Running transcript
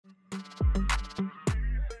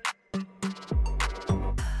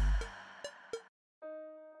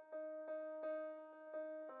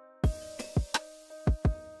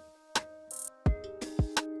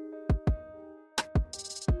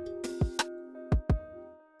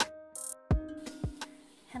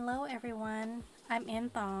Hello everyone, I'm In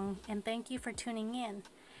Thong and thank you for tuning in.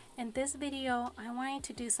 In this video, I wanted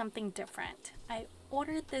to do something different. I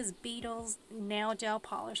ordered this Beetles nail gel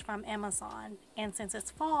polish from Amazon, and since it's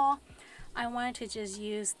fall, I wanted to just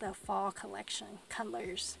use the fall collection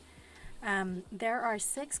colors. There are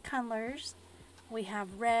 6 colors. We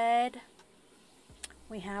have red,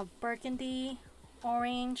 we have burgundy,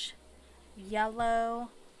 orange, yellow,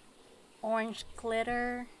 orange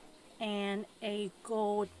glitter, and a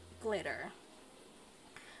gold glitter.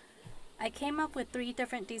 I came up with 3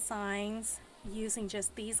 different designs using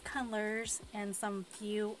just these colors and some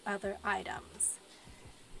few other items.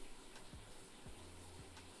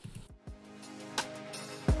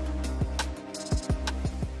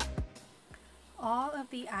 All of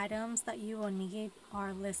the items that you will need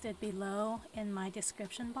are listed below in my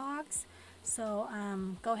description box, so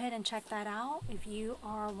go ahead and check that out if you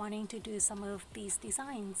are wanting to do some of these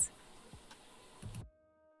designs.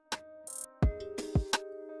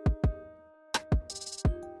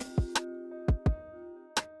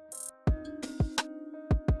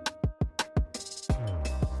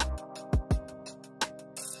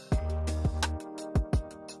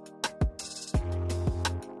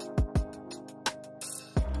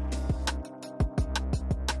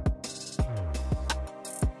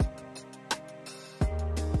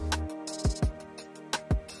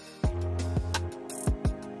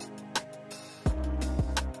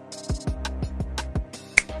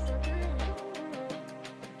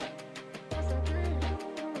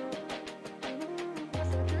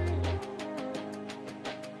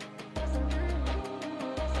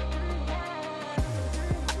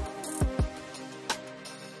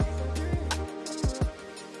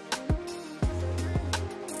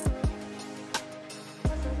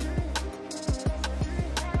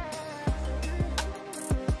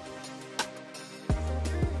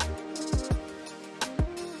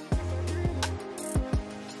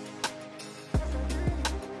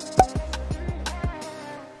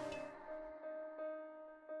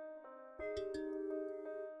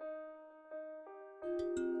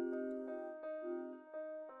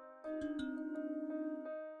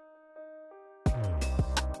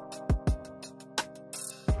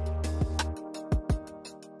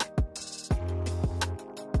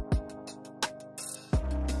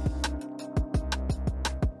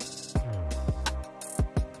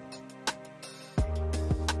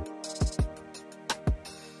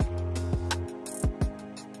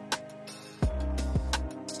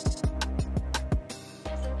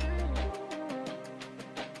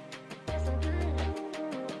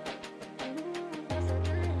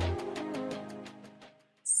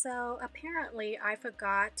 So apparently I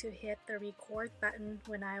forgot to hit the record button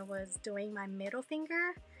when I was doing my middle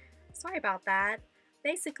finger. Sorry about that.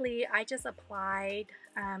 Basically, I just applied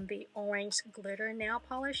the orange glitter nail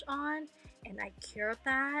polish on, and I cured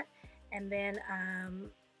that, and then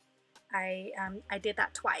I did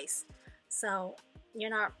that twice. So you're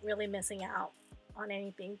not really missing out on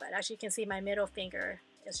anything, but as you can see, my middle finger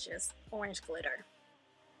is just orange glitter.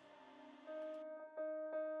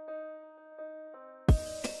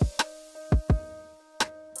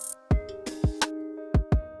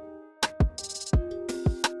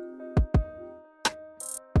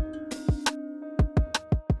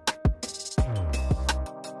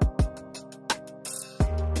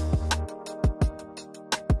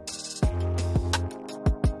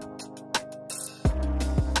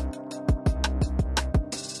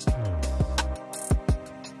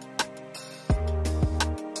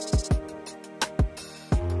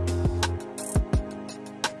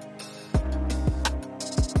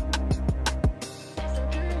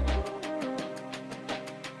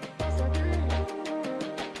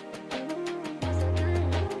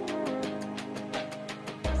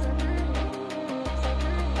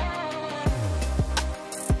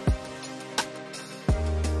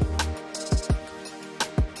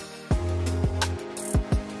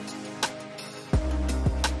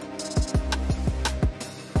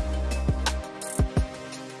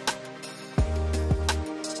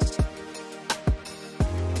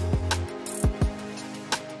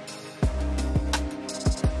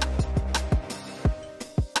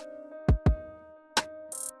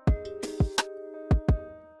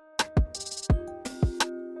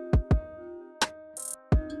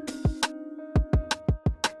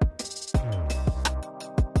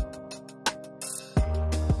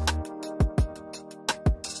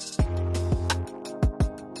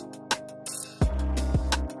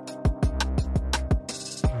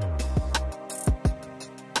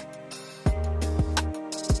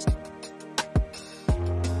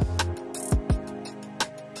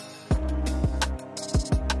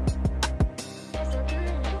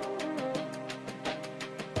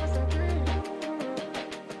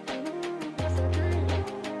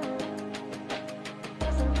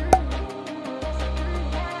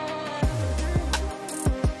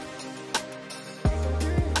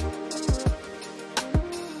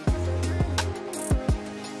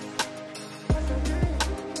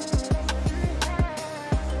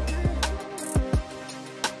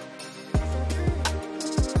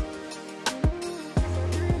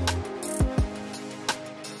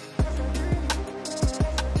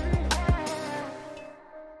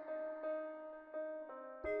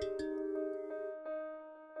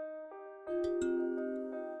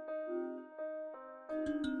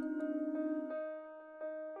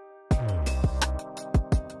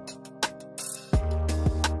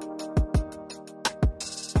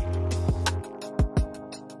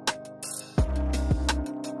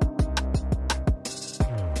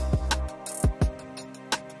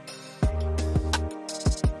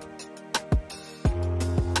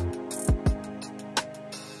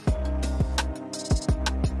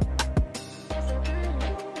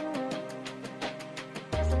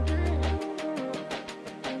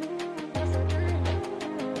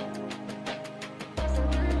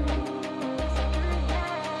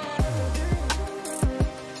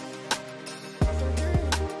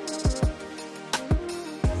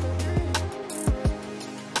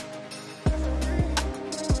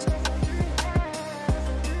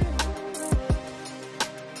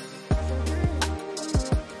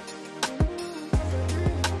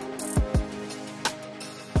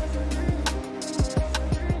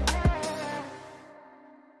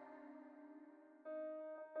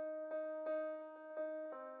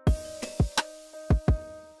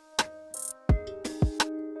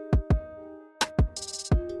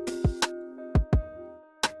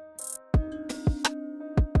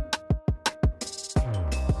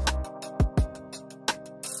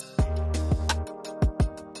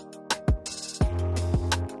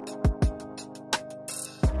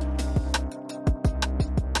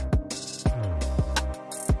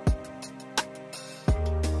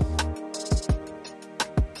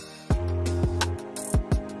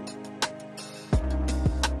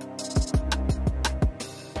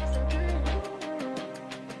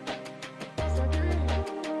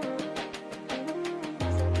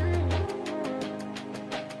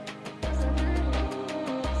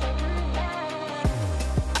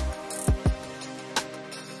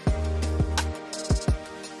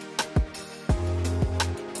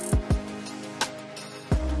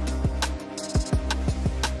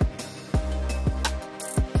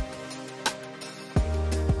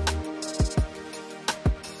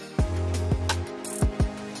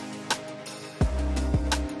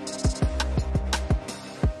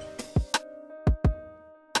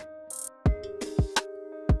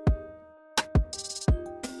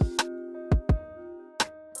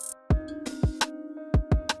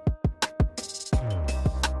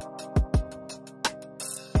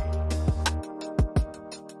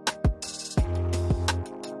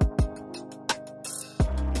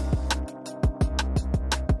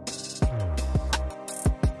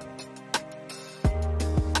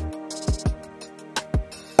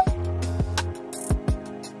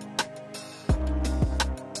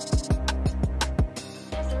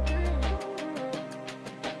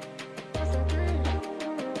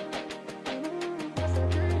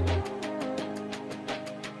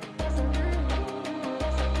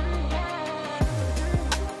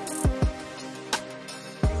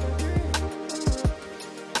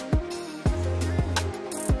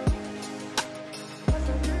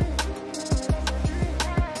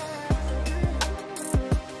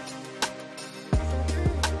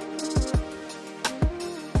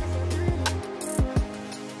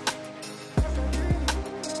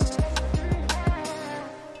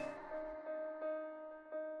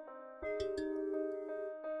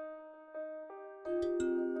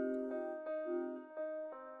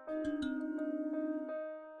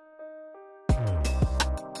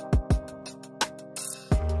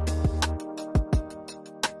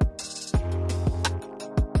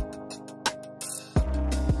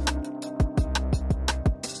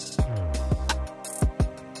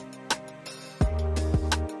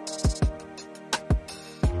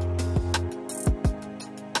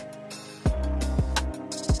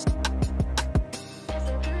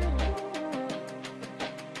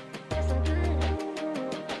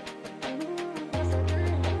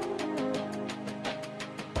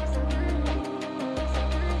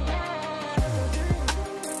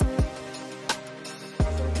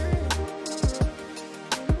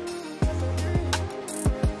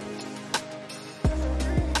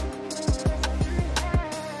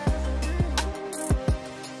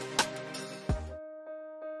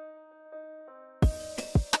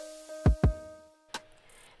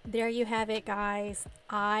 there you have it, guys.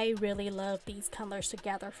 I really love these colors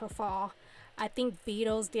together for fall. I think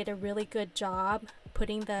Beetles did a really good job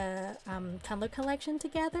putting the color collection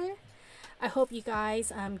together. I hope you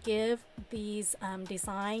guys give these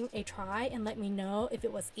design a try and let me know if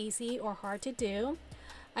it was easy or hard to do.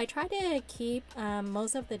 I try to keep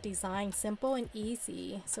most of the design simple and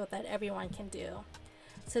easy so that everyone can do.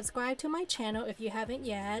 Subscribe to my channel if you haven't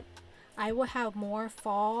yet. I will have more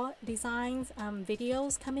fall designs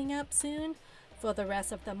videos coming up soon for the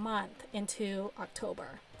rest of the month into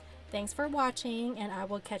October. Thanks for watching, and I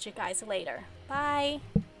will catch you guys later. Bye!